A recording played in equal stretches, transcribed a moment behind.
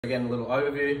Again, a little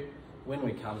overview. When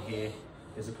we come here,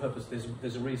 there's a purpose,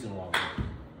 there's a reason why we're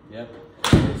here. Yep.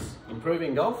 There's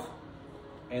improving golf,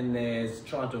 and there's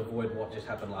trying to avoid what just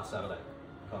happened last Saturday,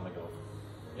 kind of golf.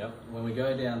 Yep. When we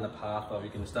go down the path of, you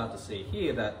can start to see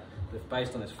here that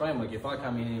based on this framework, if I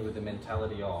come in here with the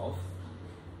mentality of,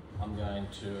 I'm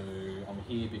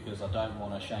here because I don't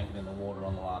want to shank it in the water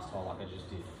on the last hole like I just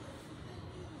did.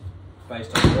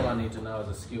 Based on what I need to know as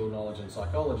a skill, knowledge and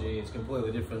psychology, it's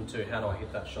completely different to how do I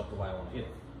hit that shot the way I want to hit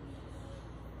it.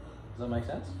 Does that make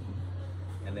sense?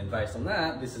 And then based on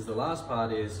that, this is the last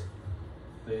part, is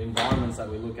the environments that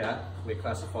we look at, we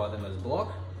classify them as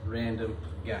block, random,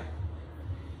 game.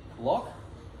 Block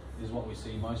is what we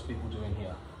see most people doing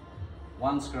here.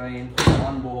 One screen,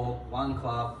 one ball, one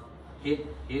club, hit,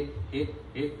 hit, hit,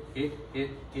 hit, hit, hit,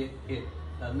 hit, hit.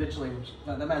 Literally,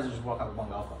 they may as well just walk up with one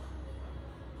golf club.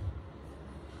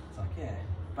 It's like, yeah,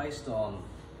 based on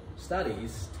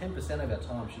studies, 10% of our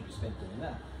time should be spent doing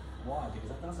that. Why? Because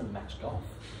that doesn't match golf.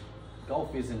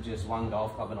 Golf isn't just one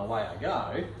golf club and away I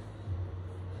go.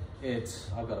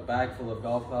 I've got a bag full of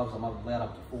golf clubs. I'm allowed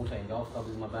up to 14 golf clubs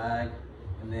in my bag.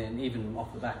 And then even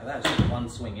off the back of that, it's just one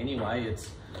swing anyway.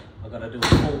 I've got to do a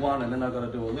full one, and then I've got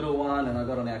to do a little one, and I've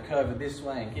got to now curve it this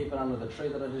way and keep it under the tree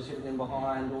that I just hit it in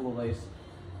behind, all of these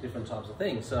different types of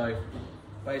things. So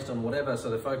based on whatever, so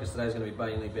the focus today is going to be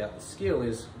mainly about the skill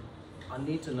is, I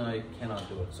need to know, can I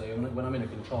do it? So when I'm in a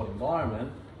controlled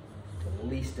environment, the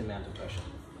least amount of pressure.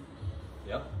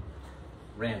 Yep.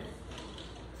 Random.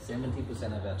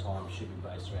 70% of our time should be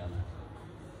based around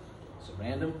that. So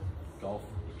random, golf,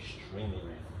 extremely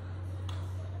random.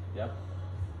 Yep.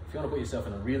 If you want to put yourself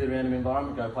in a really random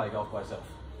environment, go play golf by yourself.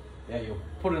 Yeah, you'll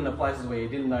put it in the places where you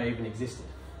didn't know even existed.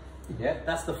 Yeah,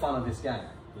 that's the fun of this game.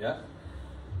 Yeah.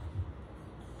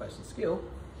 Based on skill,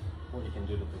 what you can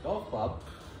do with the golf club,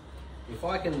 if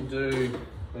I can do,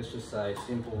 let's just say,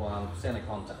 simple one, center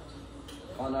contact.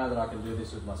 If I know that I can do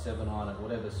this with my 7-iron at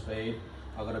whatever speed,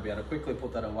 I've got to be able to quickly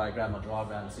put that away, grab my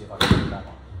driver out and see if I can do that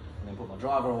one. And then put my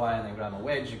driver away and then grab my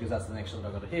wedge, because that's the next shot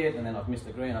I've got to hit, and then I've missed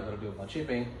the green, I've got to do with my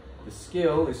chipping. The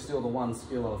skill is still the one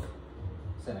skill of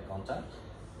center contact.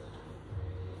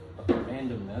 But the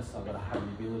randomness, I've got to have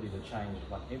the ability to change.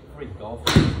 Like every golf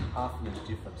is half an inch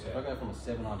different. So if I go from a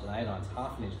 7-iron to an 8-iron, it's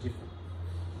half an inch different.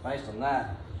 Based on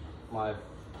that, my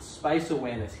space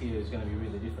awareness here is going to be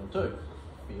really different too.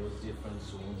 Feels different,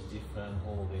 swings different,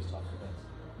 all of these types of things.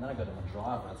 And then I go to my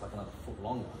driver, it's like another foot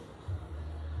longer.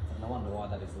 And I wonder why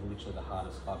that is literally the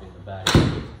hardest club in the bag.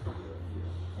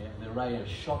 Yeah, the array of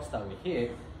shots that we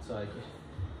hit, so a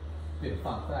bit of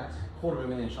fun fact,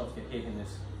 250,000 shots get hit in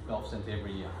this golf centre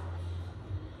every year.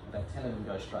 About 10 of them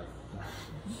go straight.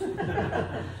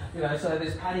 You know, so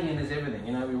there's padding and there's everything.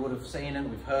 You know, we would have seen it,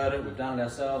 we've heard it, we've done it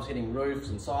ourselves, hitting roofs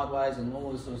and sideways and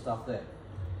all this sort of stuff there.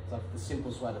 It's like the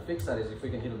simplest way to fix that is if we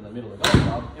can hit it in the middle of the golf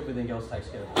club, everything else takes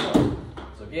care of itself.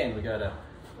 So again,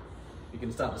 you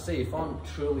can start to see if I'm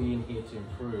truly in here to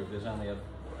improve, there's only a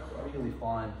really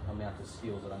fine amount of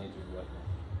skills that I need to be working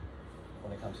on.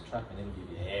 When it comes to trapping, it'll give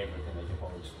you everything that you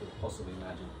probably could possibly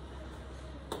imagine.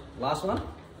 Last one,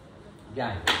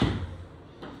 game.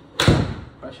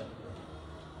 Pressure.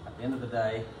 At the end of the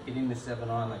day, hitting this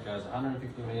 7-iron that goes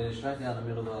 150 metres straight down the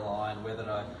middle of the line,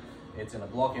 whether it's in a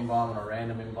block environment or a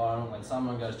random environment, when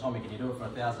someone goes, Tommy, can you do it for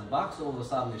 $1,000? All of a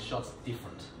sudden this shot's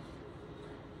different.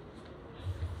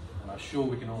 And I'm sure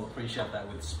we can all appreciate that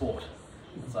with sport.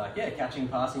 It's like, yeah, catching,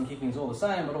 passing, kicking is all the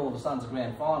same, but all of a sudden it's a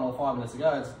grand final, 5 minutes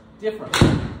ago, it's different.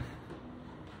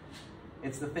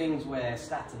 It's the things where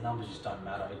stats and numbers just don't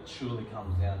matter. It truly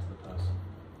comes down to the person.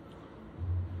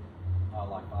 I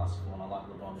like basketball and I like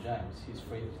LeBron James. His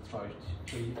free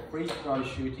throw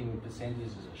shooting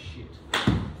percentages is a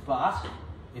shit. But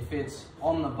if it's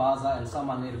on the buzzer and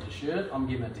someone needed to shoot it, I'm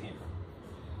giving it to him.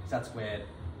 Because that's where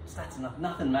stats and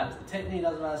nothing matters. The technique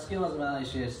doesn't matter, skill doesn't matter,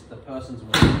 it's just the person's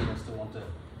willingness to want to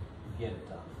get it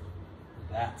done.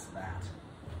 That's that.